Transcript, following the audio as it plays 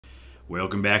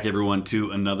Welcome back, everyone,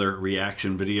 to another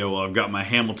reaction video. I've got my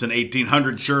Hamilton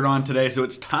 1800 shirt on today, so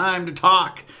it's time to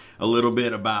talk a little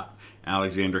bit about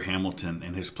Alexander Hamilton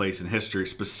and his place in history.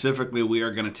 Specifically, we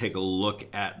are going to take a look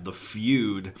at the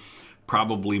feud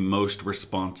probably most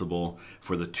responsible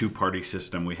for the two-party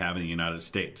system we have in the United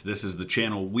States. This is the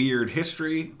channel Weird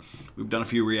History. We've done a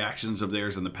few reactions of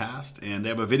theirs in the past, and they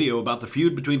have a video about the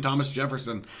feud between Thomas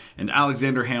Jefferson and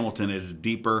Alexander Hamilton is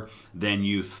deeper than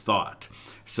you thought.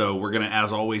 So we're going to,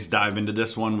 as always, dive into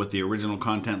this one with the original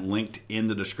content linked in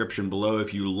the description below.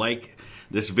 If you like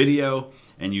this video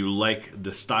and you like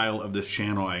the style of this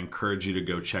channel, I encourage you to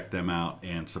go check them out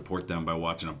and support them by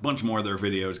watching a bunch more of their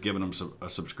videos, giving them a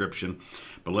subscription.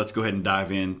 But let's go ahead and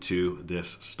dive into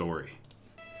this story.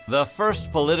 The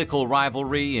first political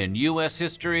rivalry in U.S.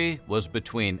 history was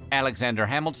between Alexander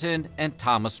Hamilton and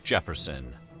Thomas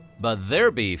Jefferson. But their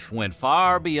beef went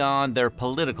far beyond their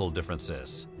political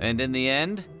differences, and in the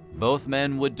end, both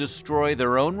men would destroy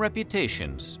their own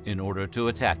reputations in order to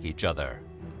attack each other.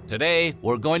 Today,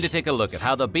 we're going to take a look at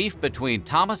how the beef between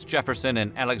Thomas Jefferson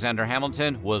and Alexander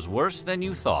Hamilton was worse than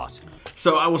you thought.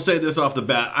 So I will say this off the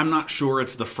bat, I'm not sure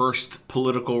it's the first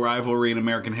political rivalry in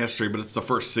American history, but it's the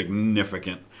first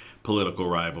significant political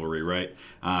rivalry, right?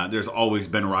 There's always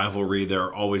been rivalry. There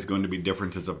are always going to be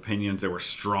differences of opinions. There were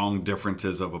strong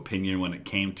differences of opinion when it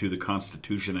came to the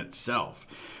Constitution itself,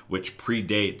 which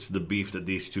predates the beef that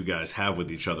these two guys have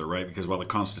with each other, right? Because while the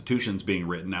Constitution's being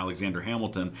written, Alexander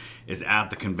Hamilton is at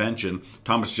the convention.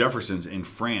 Thomas Jefferson's in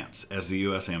France as the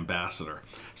U.S. ambassador.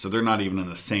 So they're not even in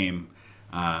the same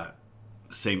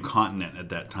continent at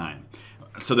that time.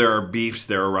 So there are beefs,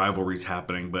 there are rivalries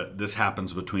happening, but this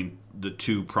happens between the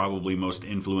two probably most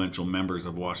influential members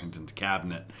of Washington's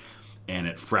cabinet, and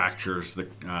it fractures the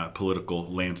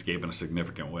political landscape in a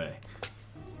significant way.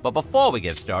 But before we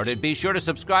get started, be sure to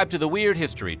subscribe to the Weird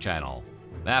History channel.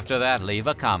 After that, leave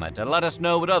a comment and let us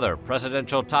know what other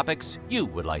presidential topics you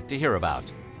would like to hear about.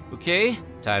 Okay,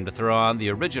 time to throw on the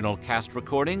original cast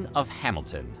recording of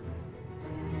Hamilton.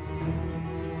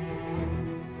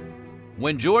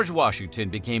 When George Washington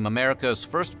became America's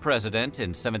first president in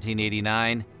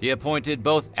 1789, he appointed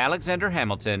both Alexander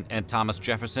Hamilton and Thomas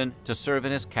Jefferson to serve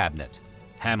in his cabinet.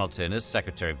 Hamilton as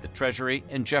Secretary of the Treasury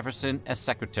and Jefferson as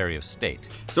Secretary of State.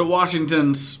 So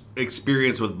Washington's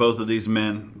experience with both of these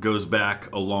men goes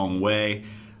back a long way.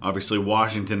 Obviously,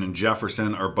 Washington and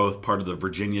Jefferson are both part of the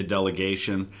Virginia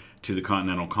delegation to the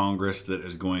Continental Congress that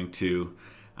is going to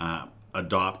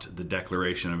adopt the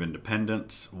Declaration of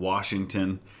Independence.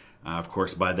 Washington, of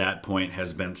course, by that point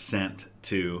has been sent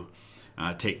to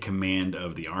take command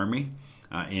of the Army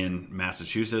in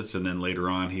Massachusetts, and then later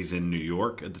on he's in New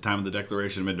York at the time of the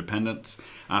Declaration of Independence.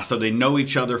 So they know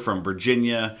each other from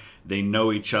Virginia. They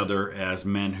know each other as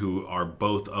men who are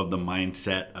both of the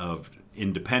mindset of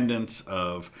independence,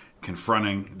 of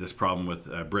confronting this problem with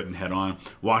Britain head on.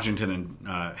 Washington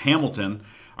and Hamilton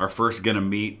are first going to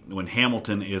meet when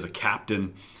Hamilton is a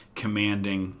captain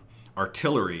commanding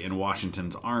artillery in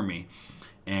Washington's army,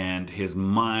 and his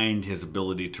mind, his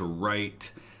ability to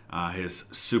write, his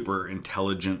super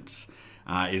intelligence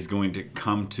is going to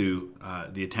come to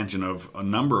the attention of a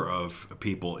number of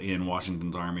people in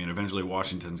Washington's army, and eventually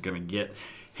Washington's going to get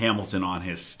Hamilton on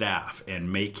his staff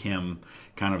and make him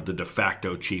kind of the de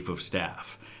facto chief of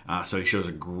staff. So he shows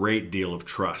a great deal of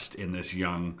trust in this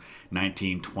young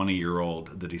 19,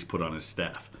 20-year-old that he's put on his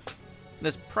staff.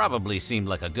 This probably seemed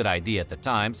like a good idea at the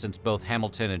time, since both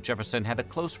Hamilton and Jefferson had a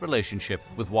close relationship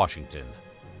with Washington.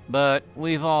 But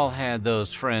we've all had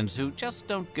those friends who just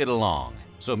don't get along,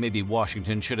 so maybe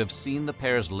Washington should have seen the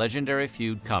pair's legendary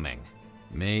feud coming.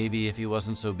 Maybe if he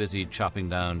wasn't so busy chopping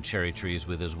down cherry trees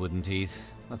with his wooden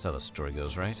teeth. That's how the story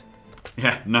goes, right?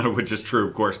 Yeah, none of which is true,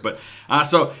 of course. But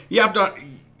so you have to,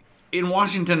 in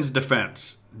Washington's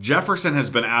defense, Jefferson has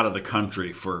been out of the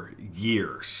country for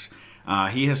years.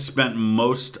 He has spent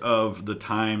most of the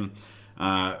time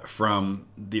from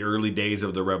the early days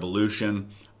of the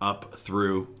Revolution up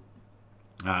through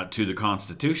to the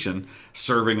Constitution,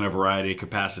 serving in a variety of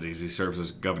capacities. He serves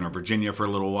as governor of Virginia for a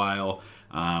little while.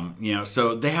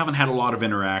 So they haven't had a lot of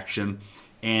interaction.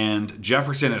 And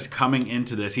Jefferson is coming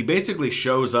into this. He basically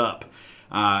shows up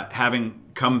having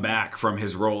come back from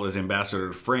his role as ambassador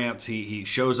to France. He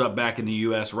shows up back in the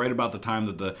U.S. right about the time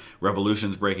that the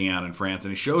revolution's breaking out in France,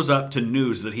 and he shows up to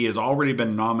news that he has already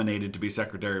been nominated to be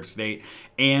Secretary of State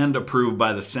and approved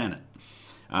by the Senate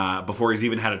before he's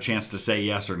even had a chance to say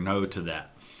yes or no to that.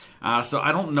 So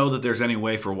I don't know that there's any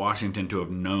way for Washington to have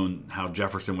known how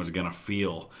Jefferson was going to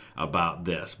feel about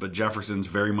this. But Jefferson's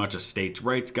very much a states'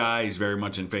 rights guy. He's very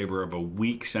much in favor of a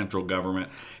weak central government.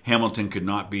 Hamilton could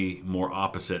not be more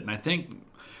opposite. And I think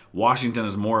Washington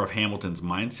is more of Hamilton's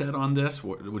mindset on this,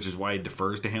 which is why he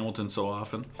defers to Hamilton so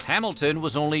often. Hamilton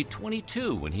was only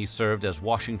 22 when he served as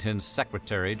Washington's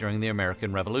secretary during the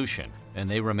American Revolution, and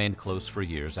they remained close for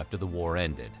years after the war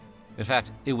ended. In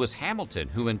fact, it was Hamilton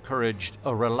who encouraged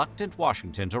a reluctant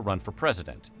Washington to run for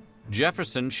president.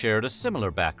 Jefferson shared a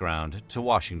similar background to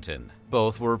Washington.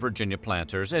 Both were Virginia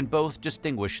planters, and both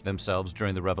distinguished themselves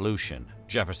during the Revolution.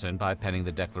 Jefferson by penning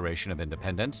the Declaration of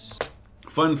Independence.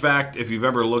 Fun fact, if you've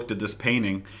ever looked at this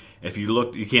painting, if you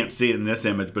look, you can't see it in this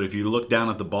image, but if you look down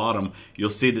at the bottom, you'll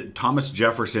see that Thomas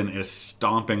Jefferson is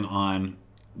stomping on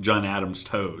John Adams'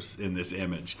 toes in this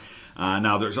image.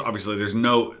 Now, there's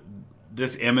no...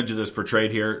 This image that's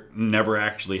portrayed here never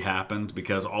actually happened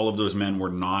because all of those men were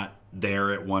not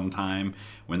there at one time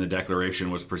when the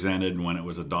Declaration was presented, when it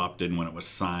was adopted, when it was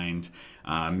signed.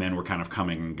 Men were kind of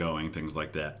coming and going, things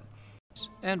like that.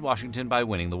 And Washington by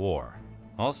winning the war.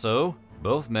 Also,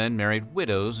 both men married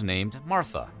widows named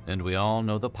Martha, and we all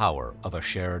know the power of a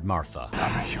shared Martha.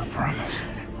 Thomas, you promise.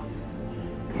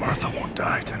 Martha won't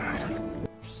die tonight.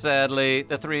 Sadly,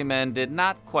 the three men did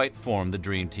not quite form the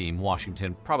dream team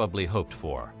Washington probably hoped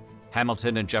for.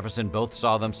 Hamilton and Jefferson both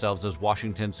saw themselves as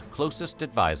Washington's closest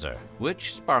advisor,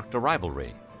 which sparked a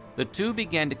rivalry. The two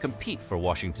began to compete for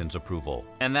Washington's approval,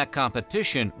 and that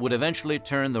competition would eventually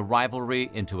turn the rivalry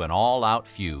into an all-out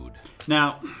feud.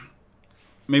 Now,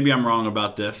 maybe I'm wrong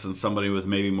about this, and somebody with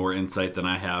maybe more insight than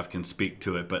I have can speak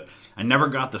to it, but I never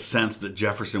got the sense that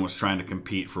Jefferson was trying to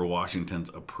compete for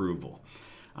Washington's approval.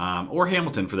 Or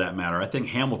Hamilton, for that matter. I think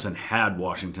Hamilton had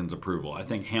Washington's approval. I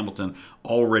think Hamilton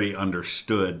already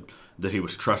understood that he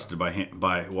was trusted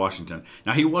by Washington.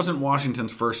 Now, he wasn't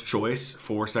Washington's first choice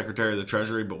for Secretary of the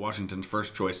Treasury, but Washington's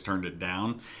first choice turned it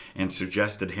down and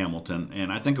suggested Hamilton,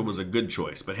 and I think it was a good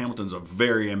choice. But Hamilton's a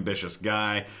very ambitious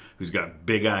guy who's got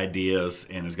big ideas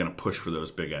and is going to push for those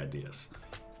big ideas.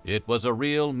 It was a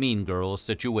real Mean Girls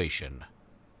situation.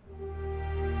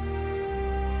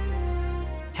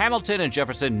 Hamilton and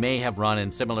Jefferson may have run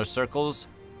in similar circles,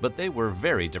 but they were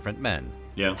very different men.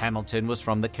 Yeah. Hamilton was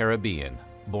from the Caribbean,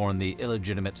 born the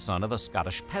illegitimate son of a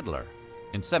Scottish peddler.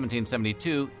 In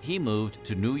 1772, he moved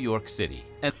to New York City.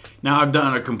 Now, I've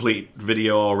done a complete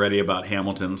video already about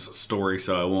Hamilton's story,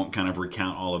 so I won't kind of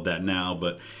recount all of that now,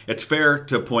 but it's fair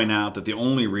to point out that the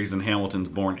only reason Hamilton's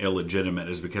born illegitimate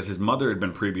is because his mother had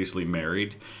been previously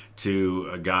married to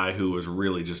a guy who was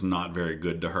really just not very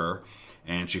good to her,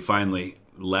 and she finally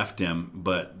left him,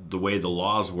 but the way the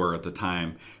laws were at the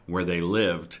time where they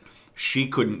lived, she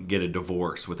couldn't get a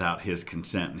divorce without his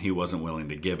consent, and he wasn't willing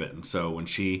to give it. And so when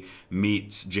she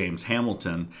meets James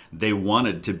Hamilton, they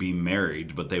wanted to be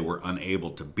married, but they were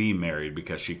unable to be married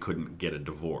because she couldn't get a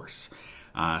divorce.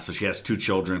 So she has two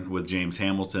children with James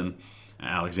Hamilton.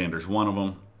 Alexander's one of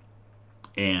them.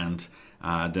 And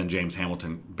then James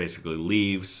Hamilton basically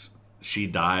leaves. She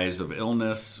dies of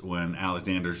illness when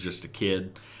Alexander's just a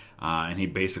kid. And he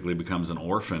basically becomes an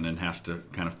orphan and has to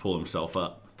kind of pull himself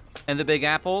up. And the Big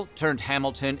Apple turned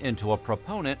Hamilton into a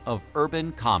proponent of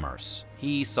urban commerce.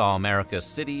 He saw America's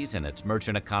cities and its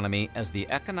merchant economy as the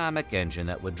economic engine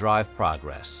that would drive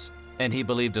progress. And he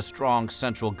believed a strong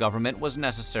central government was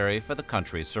necessary for the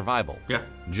country's survival. Yeah.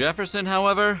 Jefferson,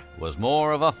 however, was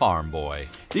more of a farm boy.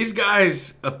 These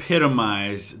guys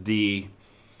epitomize the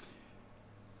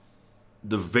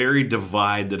very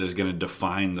divide that is going to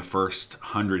define the first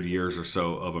 100 years or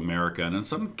so of America, and in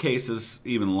some cases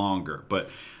even longer. But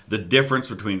the difference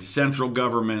between central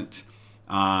government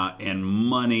and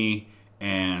money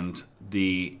and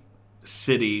the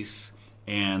cities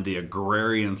and the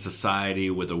agrarian society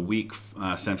with a weak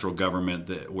central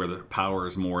government where the power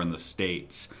is more in the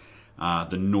states,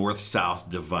 the north-south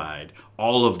divide,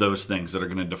 all of those things that are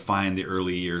going to define the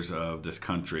early years of this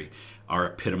country are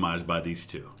epitomized by these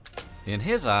two. In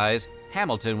his eyes,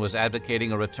 Hamilton was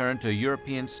advocating a return to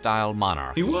European-style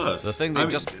monarchy. He was. The thing they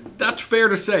That's fair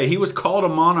to say. He was called a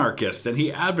monarchist, and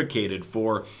he advocated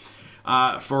for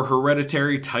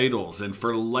hereditary titles and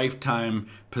for lifetime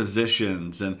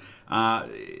positions. And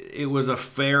it was a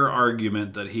fair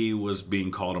argument that he was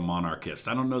being called a monarchist.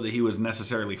 I don't know that he was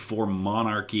necessarily for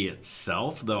monarchy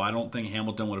itself, though I don't think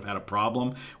Hamilton would have had a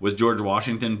problem with George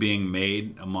Washington being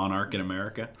made a monarch in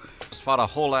America. Fought a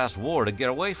whole-ass war to get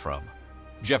away from.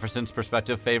 Jefferson's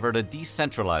perspective favored a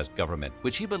decentralized government,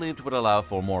 which he believed would allow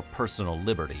for more personal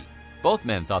liberty. Both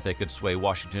men thought they could sway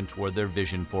Washington toward their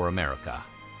vision for America.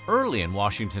 Early in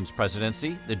Washington's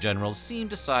presidency, the generals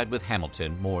seemed to side with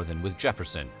Hamilton more than with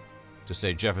Jefferson. To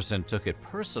say Jefferson took it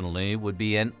personally would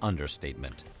be an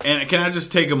understatement. And can I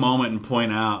just take a moment and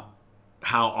point out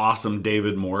how awesome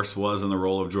David Morse was in the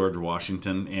role of George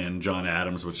Washington and John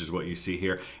Adams, which is what you see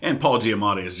here. And Paul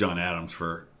Giamatti as John Adams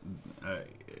for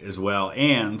as well.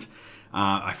 And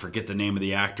I forget the name of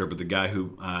the actor, but the guy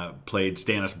who played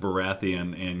Stannis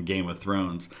Baratheon in Game of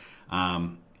Thrones,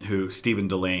 Stephen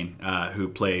Delane, who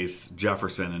plays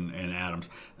Jefferson and Adams,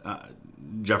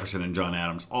 Jefferson and John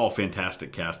Adams, all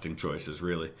fantastic casting choices,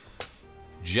 really.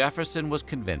 Jefferson was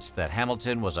convinced that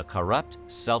Hamilton was a corrupt,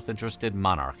 self-interested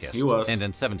monarchist. He was. And in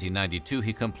 1792,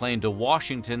 he complained to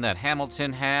Washington that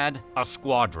Hamilton had a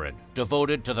squadron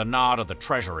devoted to the nod of the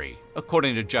Treasury.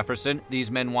 According to Jefferson, these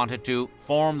men wanted to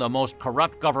form the most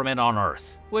corrupt government on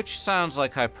earth, which sounds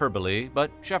like hyperbole,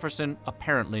 but Jefferson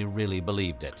apparently really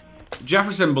believed it.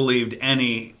 Jefferson believed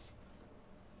any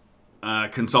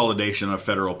consolidation of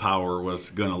federal power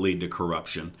was going to lead to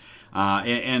corruption.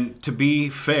 And to be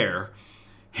fair,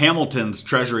 Hamilton's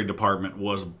Treasury Department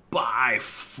was by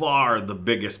far the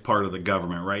biggest part of the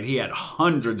government, right? He had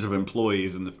hundreds of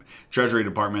employees in the Treasury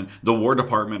Department. The War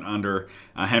Department under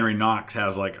Henry Knox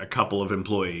has like a couple of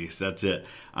employees. That's it.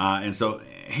 And so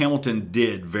Hamilton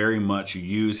did very much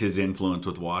use his influence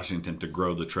with Washington to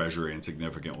grow the Treasury in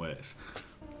significant ways.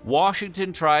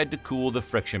 Washington tried to cool the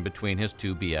friction between his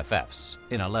two BFFs.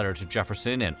 In a letter to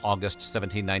Jefferson in August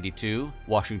 1792,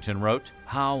 Washington wrote,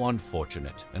 "How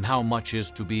unfortunate, and how much is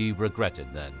to be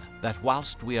regretted then, that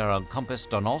whilst we are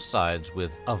encompassed on all sides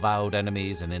with avowed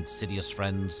enemies and insidious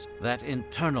friends, that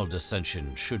internal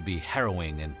dissension should be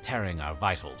harrowing and tearing our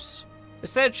vitals."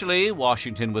 Essentially,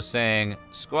 Washington was saying,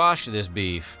 squash this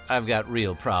beef, I've got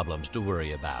real problems to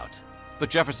worry about. But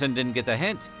Jefferson didn't get the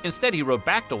hint. Instead, he wrote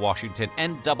back to Washington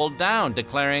and doubled down,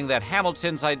 declaring that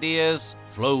Hamilton's ideas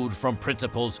flowed from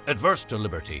principles adverse to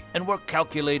liberty and were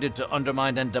calculated to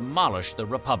undermine and demolish the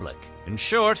Republic. In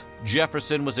short,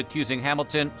 Jefferson was accusing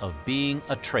Hamilton of being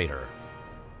a traitor.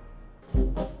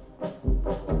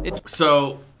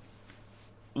 So,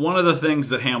 one of the things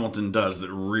that Hamilton does that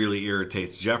really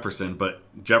irritates Jefferson, but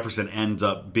Jefferson ends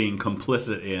up being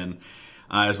complicit in,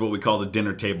 is what we call the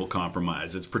dinner table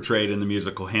compromise. It's portrayed in the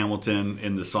musical Hamilton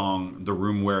in the song The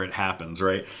Room Where It Happens,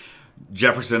 right?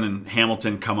 Jefferson and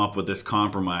Hamilton come up with this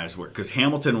compromise because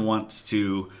Hamilton wants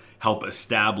to help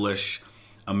establish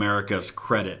America's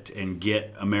credit and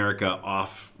get America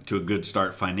off to a good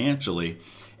start financially.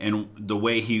 And the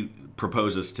way he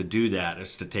proposes to do that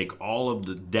is to take all of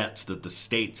the debts that the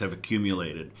states have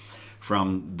accumulated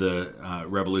from the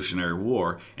Revolutionary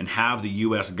War and have the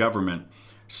U.S. government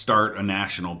start a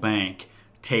national bank,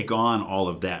 take on all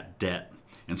of that debt.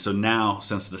 And so now,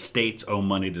 since the states owe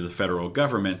money to the federal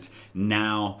government,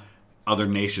 now other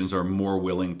nations are more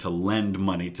willing to lend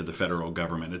money to the federal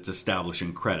government. It's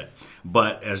establishing credit.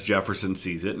 But as Jefferson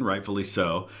sees it, and rightfully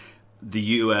so, the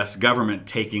U.S. government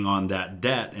taking on that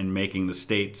debt and making the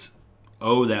states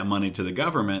owe that money to the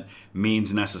government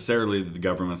means necessarily that the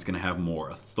government's going to have more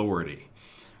authority.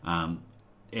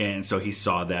 And so he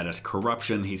saw that as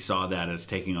corruption. He saw that as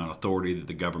taking on authority that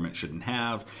the government shouldn't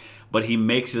have. But he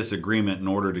makes this agreement in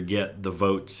order to get the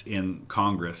votes in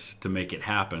Congress to make it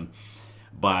happen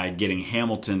by getting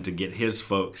Hamilton to get his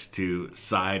folks to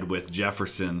side with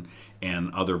Jefferson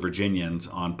and other Virginians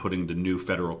on putting the new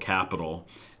federal capital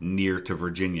near to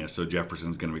Virginia. So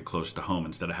Jefferson's going to be close to home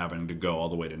instead of having to go all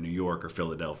the way to New York or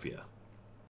Philadelphia.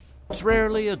 It's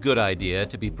rarely a good idea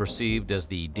to be perceived as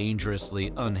the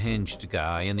dangerously unhinged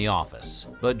guy in the office,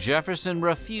 but Jefferson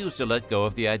refused to let go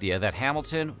of the idea that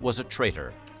Hamilton was a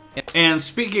traitor. And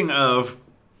speaking of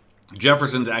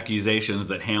Jefferson's accusations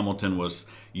that Hamilton was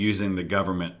using the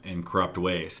government in corrupt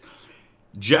ways,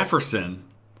 Jefferson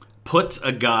puts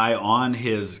a guy on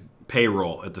his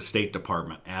payroll at the State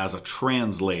Department as a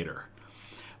translator.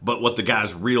 But what the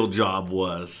guy's real job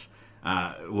was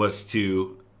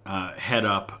to head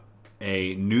up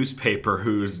a newspaper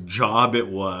whose job it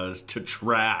was to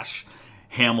trash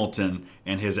Hamilton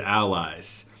and his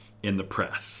allies in the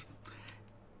press.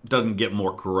 Doesn't get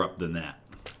more corrupt than that.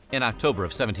 In October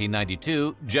of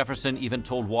 1792, Jefferson even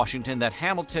told Washington that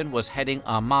Hamilton was heading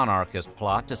a monarchist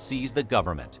plot to seize the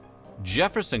government.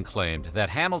 Jefferson claimed that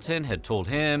Hamilton had told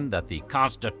him that the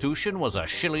Constitution was a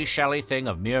shilly-shally thing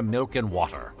of mere milk and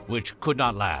water, which could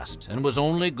not last and was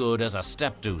only good as a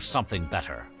step to something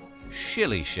better.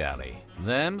 Shilly-shally.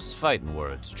 Them's fightin'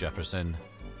 words, Jefferson.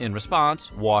 In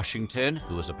response, Washington,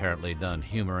 who was apparently done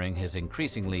humoring his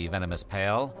increasingly venomous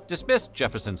pal, dismissed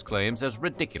Jefferson's claims as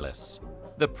ridiculous.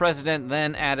 The president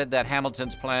then added that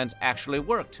Hamilton's plans actually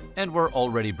worked and were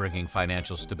already bringing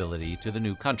financial stability to the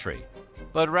new country.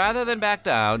 But rather than back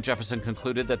down, Jefferson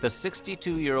concluded that the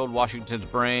 62-year-old Washington's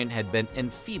brain had been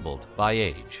enfeebled by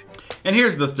age. And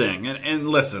here's the thing, and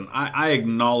listen, I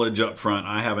acknowledge up front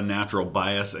I have a natural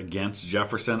bias against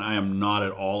Jefferson. I am not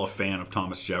at all a fan of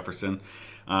Thomas Jefferson.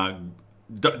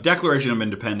 Declaration of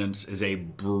Independence is a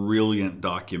brilliant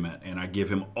document, and I give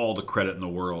him all the credit in the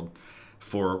world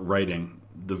for writing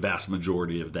the vast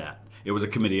majority of that. It was a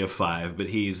committee of 5, but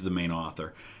he's the main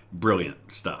author.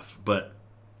 Brilliant stuff, but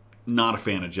not a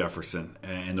fan of Jefferson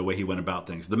and the way he went about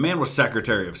things. The man was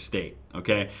Secretary of State,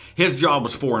 okay? His job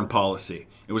was foreign policy.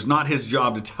 It was not his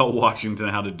job to tell Washington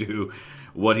how to do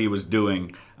what he was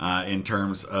doing in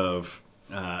terms of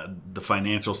the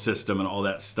financial system and all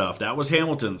that stuff. That was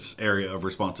Hamilton's area of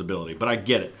responsibility, but I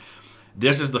get it.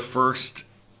 This is the first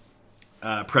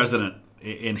president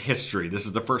in history. This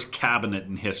is the first cabinet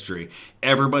in history.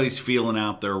 Everybody's feeling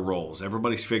out their roles.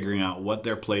 Everybody's figuring out what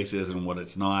their place is and what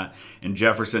it's not. And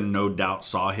Jefferson, no doubt,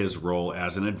 saw his role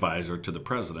as an advisor to the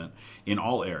president in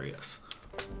all areas.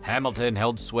 Hamilton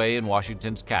held sway in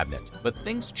Washington's cabinet, but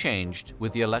things changed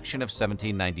with the election of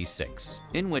 1796,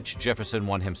 in which Jefferson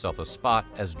won himself a spot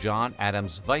as John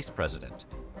Adams' vice president.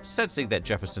 Sensing that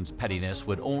Jefferson's pettiness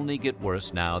would only get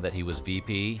worse now that he was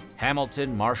VP,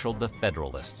 Hamilton marshaled the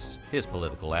Federalists, his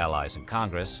political allies in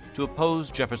Congress, to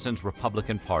oppose Jefferson's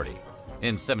Republican Party.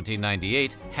 In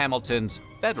 1798, Hamilton's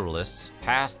Federalists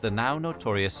passed the now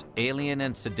notorious Alien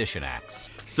and Sedition Acts.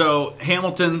 So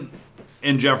Hamilton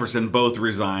and Jefferson both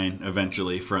resign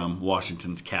eventually from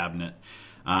Washington's cabinet.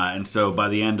 And so by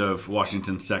the end of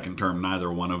Washington's second term,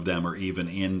 neither one of them are even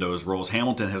in those roles.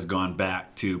 Hamilton has gone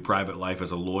back to private life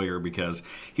as a lawyer because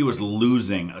he was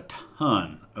losing a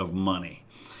ton of money.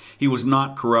 He was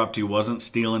not corrupt. He wasn't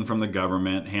stealing from the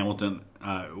government. Hamilton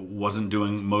wasn't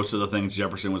doing most of the things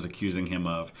Jefferson was accusing him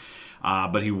of.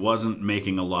 But he wasn't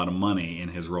making a lot of money in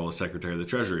his role as Secretary of the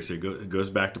Treasury. So it goes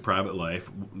back to private life.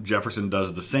 Jefferson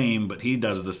does the same, but he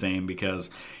does the same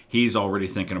because he's already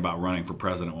thinking about running for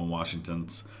president when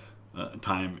Washington's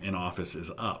time in office is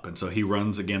up. And so he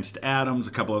runs against Adams.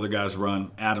 A couple other guys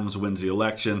run. Adams wins the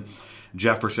election.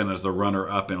 Jefferson, as the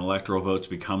runner-up in electoral votes,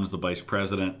 becomes the vice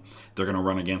president. They're going to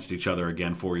run against each other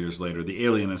again 4 years later. The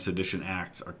Alien and Sedition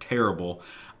Acts are terrible.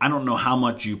 I don't know how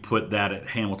much you put that at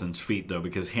Hamilton's feet, though,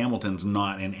 because Hamilton's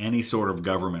not in any sort of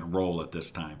government role at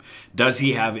this time. Does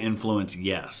he have influence?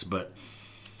 Yes, but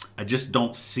I just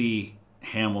don't see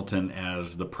Hamilton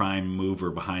as the prime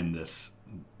mover behind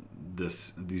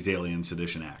these Alien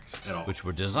Sedition Acts at all. Which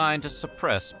were designed to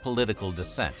suppress political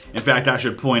dissent. In fact, I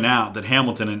should point out that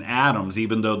Hamilton and Adams,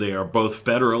 even though they are both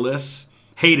Federalists,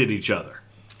 hated each other.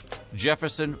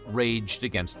 Jefferson raged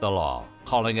against the law,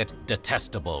 calling it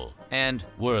detestable and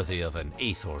worthy of an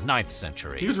 8th or 9th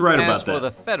century. He was right about As for that.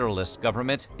 the Federalist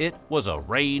government, it was a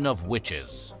reign of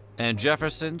witches. And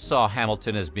Jefferson saw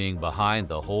Hamilton as being behind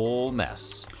the whole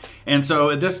mess. And so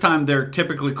at this time, they're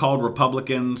typically called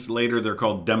Republicans. Later, they're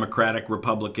called Democratic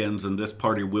Republicans, and this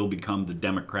party will become the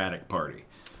Democratic Party.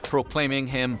 Proclaiming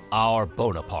him our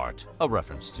Bonaparte, a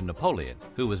reference to Napoleon,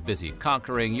 who was busy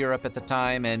conquering Europe at the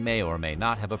time and may or may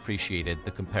not have appreciated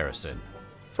the comparison.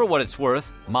 For what it's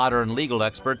worth, modern legal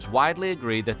experts widely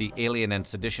agree that the Alien and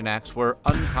Sedition Acts were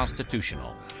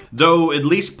unconstitutional. Though at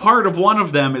least part of one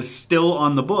of them is still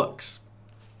on the books.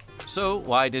 So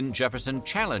why didn't Jefferson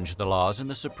challenge the laws in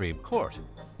the Supreme Court?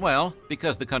 Well,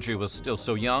 because the country was still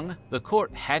so young, the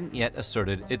court hadn't yet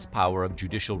asserted its power of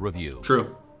judicial review.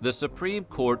 True. The Supreme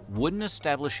Court wouldn't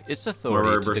establish its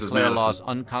authority to declare laws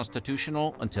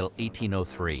unconstitutional until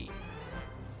 1803.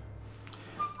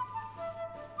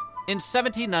 In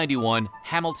 1791,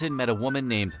 Hamilton met a woman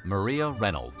named Maria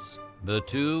Reynolds. The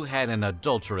two had an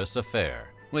adulterous affair,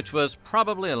 which was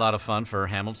probably a lot of fun for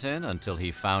Hamilton until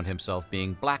he found himself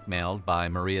being blackmailed by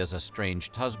Maria's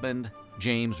estranged husband,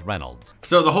 James Reynolds.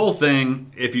 So the whole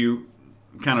thing, if you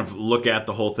kind of look at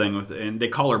the whole thing, and they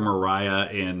call her Mariah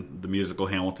in the musical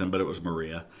Hamilton, but it was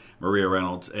Maria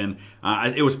Reynolds. And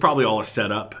it was probably all a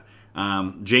setup.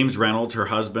 James Reynolds, her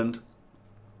husband,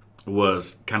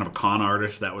 was kind of a con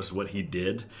artist. That was what he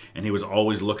did. And he was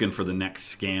always looking for the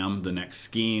next scam, the next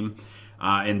scheme.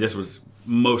 And this was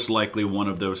most likely one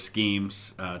of those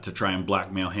schemes to try and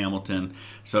blackmail Hamilton.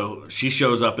 So she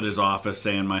shows up at his office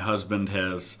saying, my husband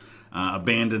has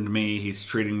abandoned me. He's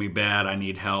treating me bad. I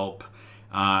need help.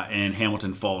 And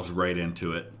Hamilton falls right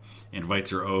into it,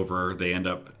 invites her over. They end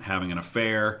up having an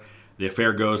affair. The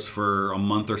affair goes for a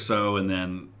month or so, and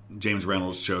then James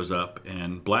Reynolds shows up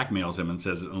and blackmails him and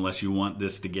says, unless you want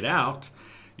this to get out,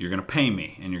 you're going to pay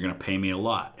me, and you're going to pay me a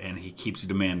lot. And he keeps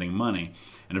demanding money.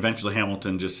 And eventually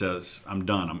Hamilton just says, I'm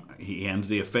done. He ends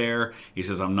the affair. He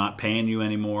says, I'm not paying you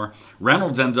anymore.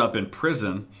 Reynolds ends up in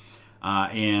prison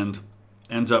and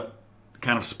ends up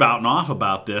kind of spouting off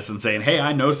about this and saying, hey,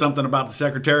 I know something about the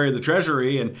Secretary of the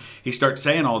Treasury. And he starts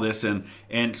saying all this.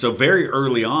 And so very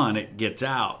early on, it gets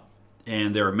out.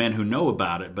 And there are men who know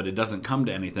about it, but it doesn't come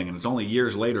to anything. And it's only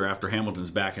years later, after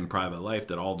Hamilton's back in private life,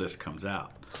 that all this comes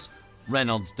out.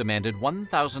 Reynolds demanded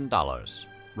 $1,000,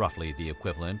 roughly the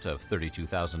equivalent of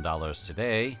 $32,000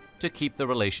 today, to keep the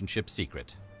relationship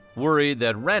secret. Worried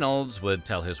that Reynolds would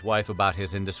tell his wife about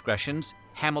his indiscretions,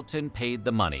 Hamilton paid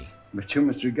the money. But you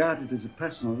must regard it as a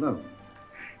personal loan.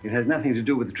 It has nothing to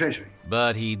do with the Treasury.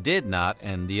 But he did not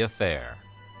end the affair.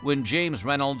 When James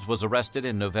Reynolds was arrested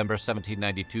in November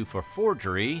 1792 for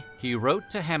forgery, he wrote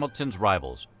to Hamilton's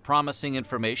rivals, promising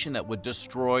information that would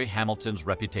destroy Hamilton's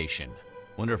reputation.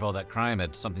 Wonder if all that crime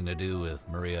had something to do with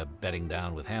Maria bedding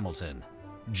down with Hamilton.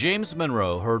 James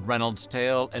Monroe heard Reynolds'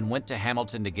 tale and went to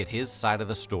Hamilton to get his side of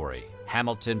the story.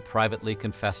 Hamilton privately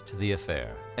confessed to the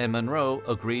affair, and Monroe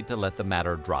agreed to let the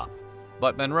matter drop.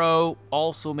 But Monroe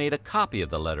also made a copy of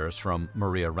the letters from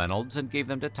Maria Reynolds and gave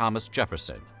them to Thomas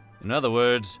Jefferson. In other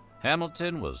words,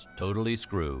 Hamilton was totally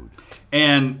screwed.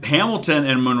 And Hamilton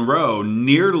and Monroe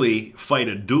nearly fight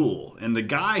a duel. And the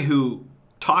guy who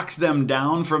talks them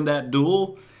down from that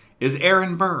duel is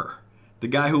Aaron Burr, the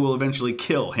guy who will eventually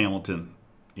kill Hamilton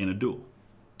in a duel.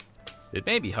 It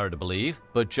may be hard to believe,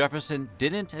 but Jefferson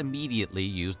didn't immediately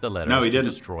use the letters to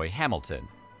destroy Hamilton.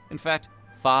 In fact,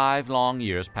 5 long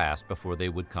years passed before they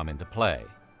would come into play.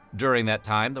 During that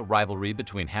time, the rivalry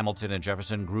between Hamilton and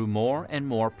Jefferson grew more and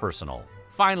more personal.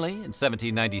 Finally, in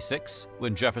 1796,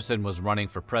 when Jefferson was running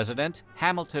for president,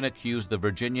 Hamilton accused the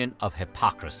Virginian of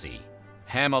hypocrisy.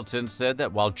 Hamilton said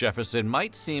that while Jefferson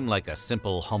might seem like a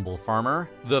simple, humble farmer,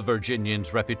 the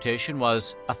Virginian's reputation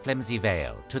was a flimsy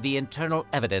veil to the internal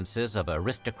evidences of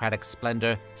aristocratic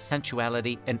splendor,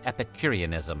 sensuality, and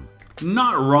Epicureanism.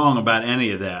 Not wrong about any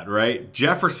of that, right?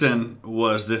 Jefferson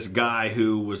was this guy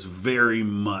who was very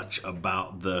much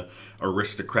about the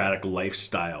aristocratic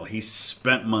lifestyle. He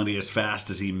spent money as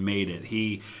fast as he made it.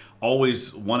 He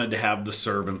always wanted to have the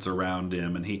servants around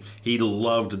him, and he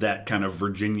loved that kind of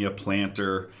Virginia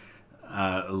planter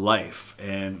life.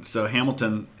 And so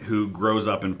Hamilton, who grows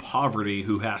up in poverty,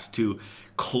 who has to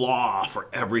claw for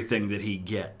everything that he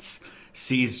gets,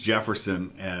 sees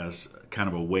Jefferson as kind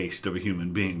of a waste of a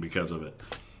human being because of it.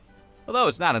 Although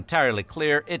it's not entirely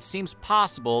clear, it seems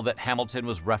possible that Hamilton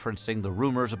was referencing the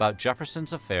rumors about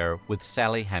Jefferson's affair with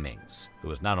Sally Hemings, who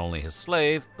was not only his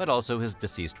slave, but also his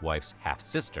deceased wife's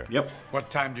half-sister. Yep. What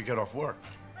time do you get off work?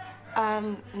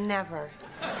 Never.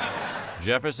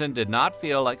 Jefferson did not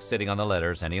feel like sitting on the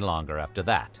letters any longer after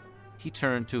that. He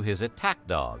turned to his attack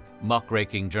dog,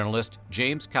 muckraking journalist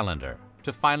James Callender,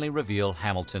 to finally reveal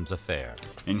Hamilton's affair.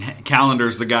 And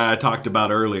Callender's the guy I talked about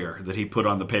earlier that he put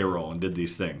on the payroll and did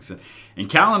these things. And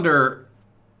Callender,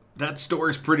 that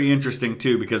story's pretty interesting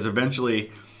too, because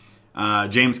eventually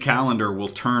James Callender will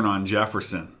turn on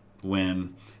Jefferson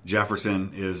when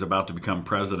Jefferson is about to become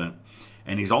president.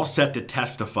 And he's all set to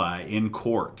testify in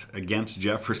court against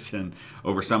Jefferson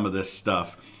over some of this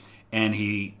stuff. And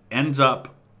he ends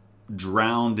up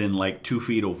drowned in like 2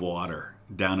 feet of water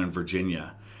down in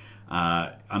Virginia.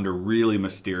 Under really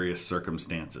mysterious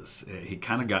circumstances. He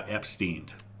kind of got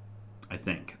Epsteined, I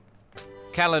think.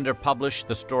 Callender published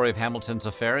the story of Hamilton's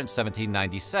affair in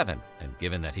 1797, and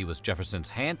given that he was Jefferson's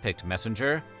hand-picked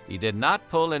messenger, he did not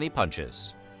pull any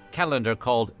punches. Callender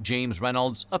called James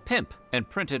Reynolds a pimp and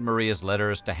printed Maria's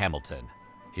letters to Hamilton.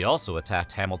 He also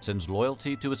attacked Hamilton's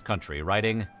loyalty to his country,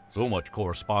 writing, "So much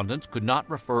correspondence could not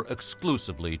refer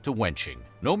exclusively to wenching.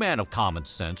 No man of common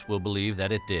sense will believe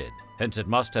that it did. Hence it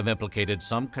must have implicated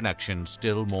some connection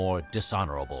still more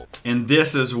dishonorable." And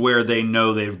this is where they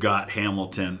know they've got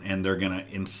Hamilton and they're going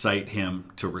to incite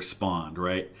him to respond,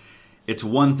 right? It's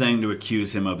one thing to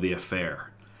accuse him of the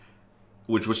affair,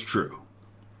 which was true.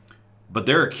 But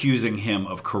they're accusing him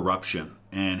of corruption,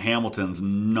 and Hamilton's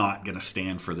not going to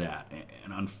stand for that.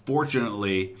 And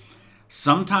unfortunately,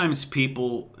 sometimes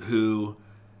people who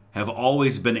have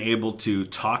always been able to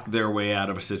talk their way out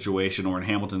of a situation, or in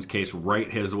Hamilton's case,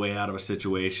 write his way out of a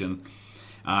situation.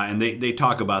 And they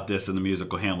talk about this in the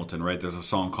musical Hamilton, right? There's a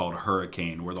song called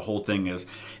Hurricane, where the whole thing is,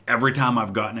 every time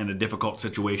I've gotten in a difficult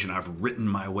situation, I've written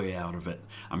my way out of it.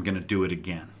 I'm going to do it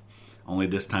again. Only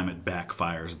this time it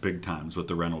backfires big times with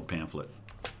the Reynolds pamphlet.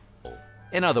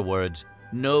 In other words,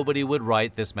 nobody would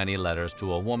write this many letters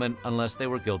to a woman unless they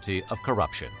were guilty of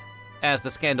corruption. As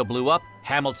the scandal blew up,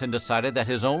 Hamilton decided that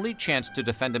his only chance to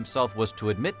defend himself was to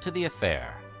admit to the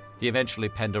affair. He eventually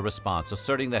penned a response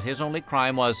asserting that his only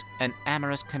crime was an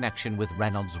amorous connection with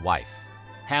Reynolds' wife.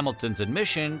 Hamilton's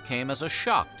admission came as a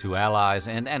shock to allies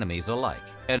and enemies alike.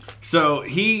 So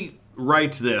he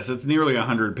writes this. It's nearly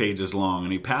 100 pages long,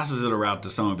 and he passes it around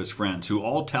to some of his friends who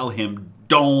all tell him,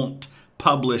 don't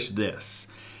publish this.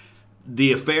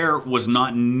 The affair was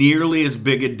not nearly as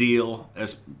big a deal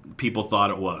as people thought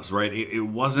it was, right? It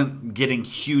wasn't getting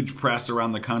huge press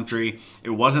around the country.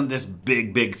 It wasn't this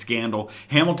big scandal.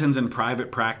 Hamilton's in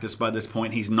private practice by this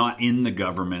point. He's not in the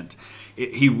government.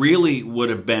 He really would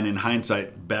have been, in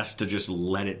hindsight, best to just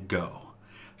let it go.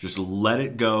 Just let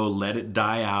it go, let it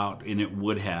die out, and it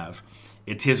would have.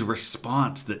 It's his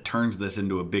response that turns this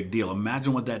into a big deal.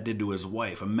 Imagine what that did to his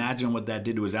wife. Imagine what that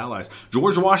did to his allies.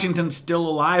 George Washington's still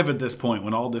alive at this point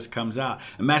when all this comes out.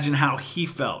 Imagine how he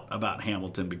felt about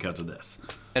Hamilton because of this.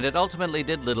 And it ultimately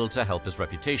did little to help his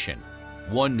reputation.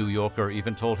 One New Yorker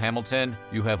even told Hamilton,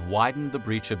 "You have widened the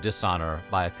breach of dishonor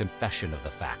by a confession of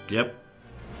the fact." Yep.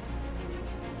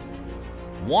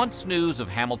 Once news of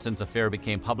Hamilton's affair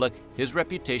became public, his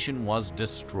reputation was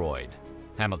destroyed.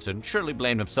 Hamilton surely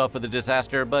blamed himself for the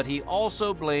disaster, but he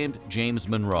also blamed James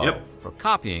Monroe for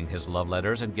copying his love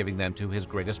letters and giving them to his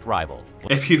greatest rival.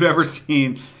 If you've ever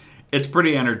seen, it's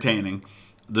pretty entertaining,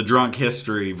 the drunk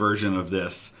history version of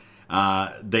this.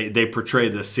 They portray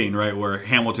this scene, right, where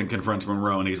Hamilton confronts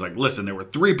Monroe and he's like, "Listen, there were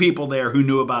 3 people there who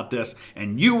knew about this,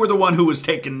 and you were the one who was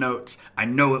taking notes. I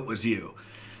know it was you."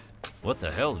 What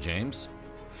the hell, James?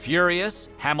 Furious,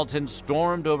 Hamilton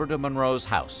stormed over to Monroe's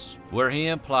house, where he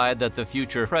implied that the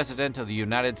future president of the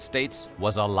United States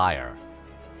was a liar.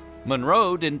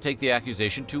 Monroe didn't take the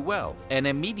accusation too well and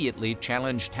immediately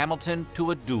challenged Hamilton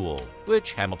to a duel,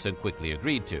 which Hamilton quickly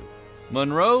agreed to.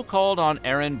 Monroe called on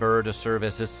Aaron Burr to serve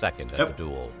as his second at the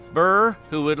duel. Burr,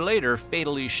 who would later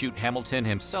fatally shoot Hamilton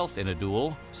himself in a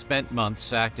duel, spent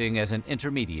months acting as an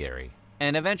intermediary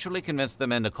and eventually convinced the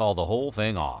men to call the whole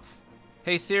thing off.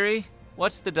 Hey Siri,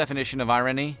 what's the definition of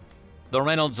irony? The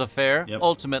Reynolds affair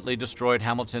ultimately destroyed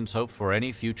Hamilton's hope for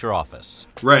any future office.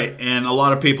 Right, and a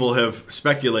lot of people have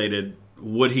speculated,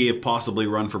 would he have possibly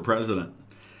run for president?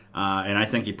 And I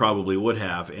think he probably would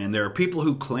have. And there are people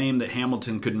who claim that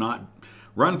Hamilton could not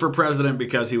run for president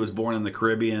because he was born in the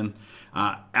Caribbean.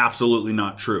 Absolutely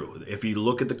not true. If you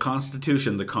look at the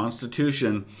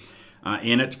Constitution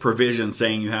in its provision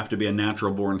saying you have to be a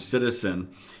natural-born citizen,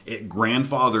 it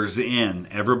grandfathers in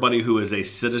everybody who is a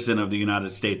citizen of the United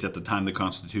States at the time the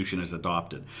Constitution is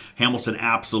adopted. Hamilton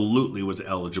absolutely was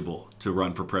eligible to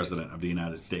run for president of the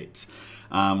United States.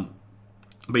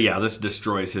 But yeah, this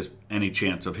destroys any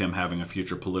chance of him having a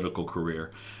future political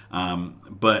career.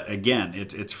 But again,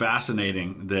 it's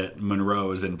fascinating that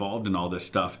Monroe is involved in all this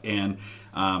stuff. And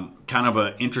kind of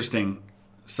an interesting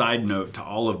side note to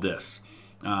all of this,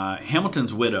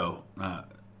 Hamilton's widow,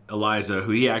 Eliza,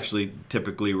 who he actually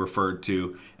typically referred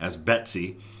to as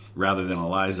Betsy rather than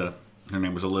Eliza, her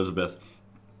name was Elizabeth,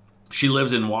 she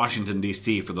lives in Washington,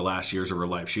 D.C. for the last years of her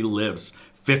life. She lives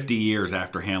 50 years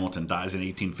after Hamilton dies in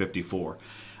 1854.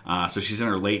 So she's in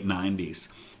her late 90s.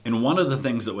 And one of the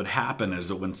things that would happen is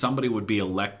that when somebody would be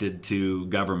elected to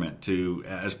government,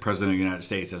 as president of the United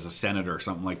States, as a senator,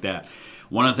 something like that,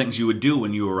 one of the things you would do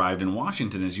when you arrived in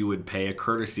Washington is you would pay a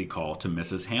courtesy call to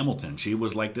Mrs. Hamilton. She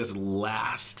was like this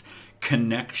last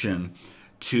connection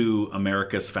to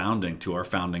America's founding, to our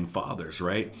founding fathers,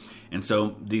 right? And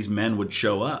so these men would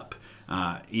show up,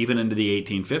 even into the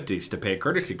 1850s, to pay a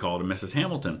courtesy call to Mrs.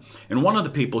 Hamilton. And one of the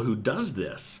people who does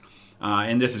this,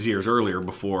 and this is years earlier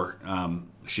before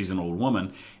she's an old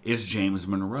woman, is James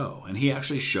Monroe. And he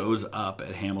actually shows up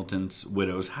at Hamilton's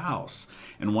widow's house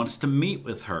and wants to meet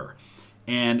with her.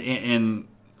 And in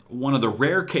one of the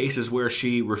rare cases where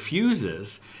she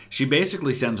refuses, she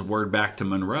basically sends word back to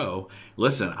Monroe,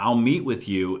 "Listen, I'll meet with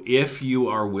you if you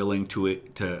are willing to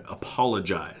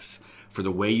apologize for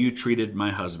the way you treated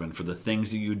my husband, for the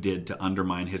things that you did to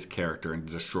undermine his character and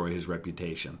to destroy his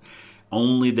reputation.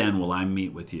 Only then will I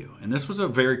meet with you." And this was a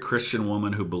very Christian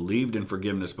woman who believed in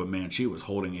forgiveness, but man, she was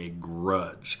holding a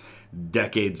grudge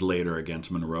decades later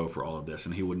against Monroe for all of this,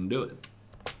 and he wouldn't do it.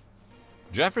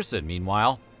 Jefferson,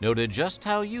 meanwhile, noted just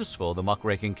how useful the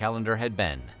muckraking calendar had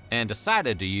been and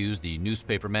decided to use the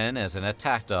newspapermen as an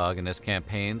attack dog in his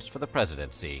campaigns for the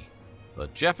presidency.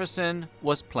 But Jefferson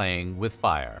was playing with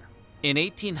fire. In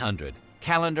 1800,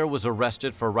 Callender was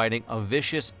arrested for writing a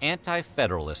vicious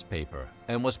anti-federalist paper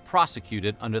and was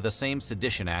prosecuted under the same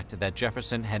Sedition Act that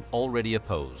Jefferson had already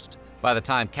opposed. By the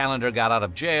time Callender got out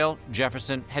of jail,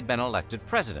 Jefferson had been elected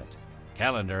president.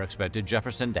 Callender expected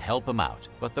Jefferson to help him out,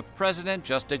 but the president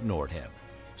just ignored him.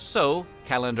 So,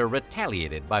 Callender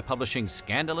retaliated by publishing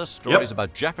scandalous stories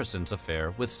about Jefferson's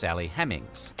affair with Sally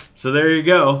Hemings. So there you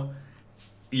go.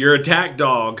 Your attack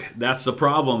dog. That's the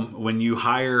problem when you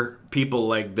hire people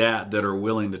like that are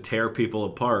willing to tear people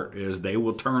apart, is they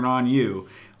will turn on you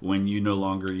when you no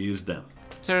longer use them.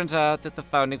 Turns out that the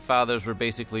Founding Fathers were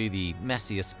basically the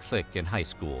messiest clique in high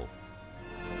school.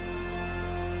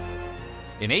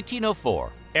 In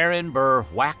 1804, Aaron Burr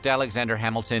whacked Alexander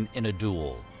Hamilton in a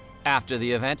duel. After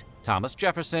the event, Thomas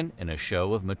Jefferson, in a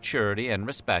show of maturity and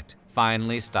respect,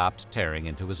 finally stopped tearing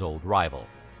into his old rival.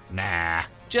 Nah,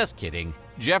 just kidding.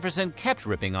 Jefferson kept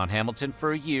ripping on Hamilton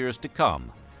for years to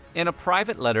come. In a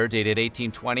private letter dated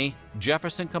 1820,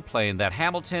 Jefferson complained that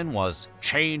Hamilton was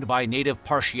chained by native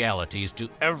partialities to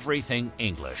everything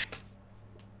English.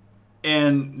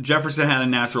 And Jefferson had a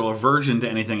natural aversion to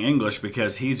anything English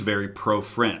because he's very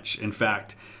pro-French. In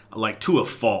fact, like to a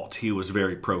fault, he was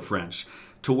very pro-French,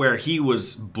 to where he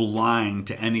was blind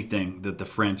to anything that the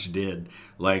French did,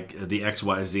 like the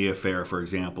XYZ affair, for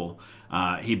example.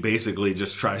 He basically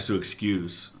just tries to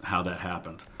excuse how that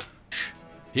happened.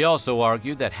 He also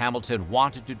argued that Hamilton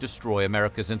wanted to destroy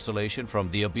America's insulation from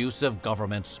the abusive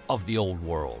governments of the Old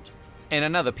World. In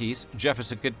another piece,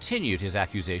 Jefferson continued his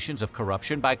accusations of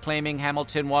corruption by claiming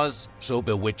Hamilton was so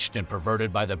bewitched and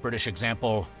perverted by the British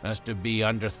example as to be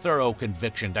under thorough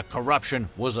conviction that corruption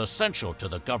was essential to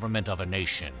the government of a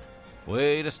nation.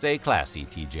 Way to stay classy,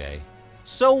 TJ.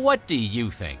 So what do you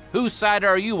think? Whose side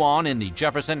are you on in the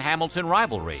Jefferson-Hamilton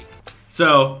rivalry?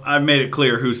 So I've made it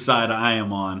clear whose side I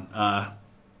am on.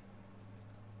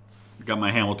 Got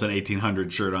my Hamilton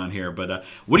 1800 shirt on here, but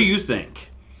what do you think?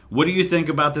 What do you think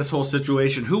about this whole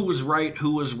situation? Who was right?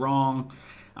 Who was wrong?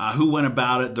 Who went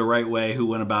about it the right way? Who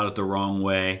went about it the wrong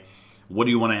way? What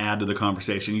do you want to add to the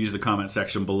conversation? Use the comment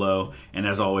section below. And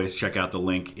as always, check out the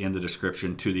link in the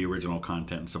description to the original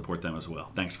content and support them as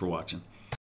well. Thanks for watching.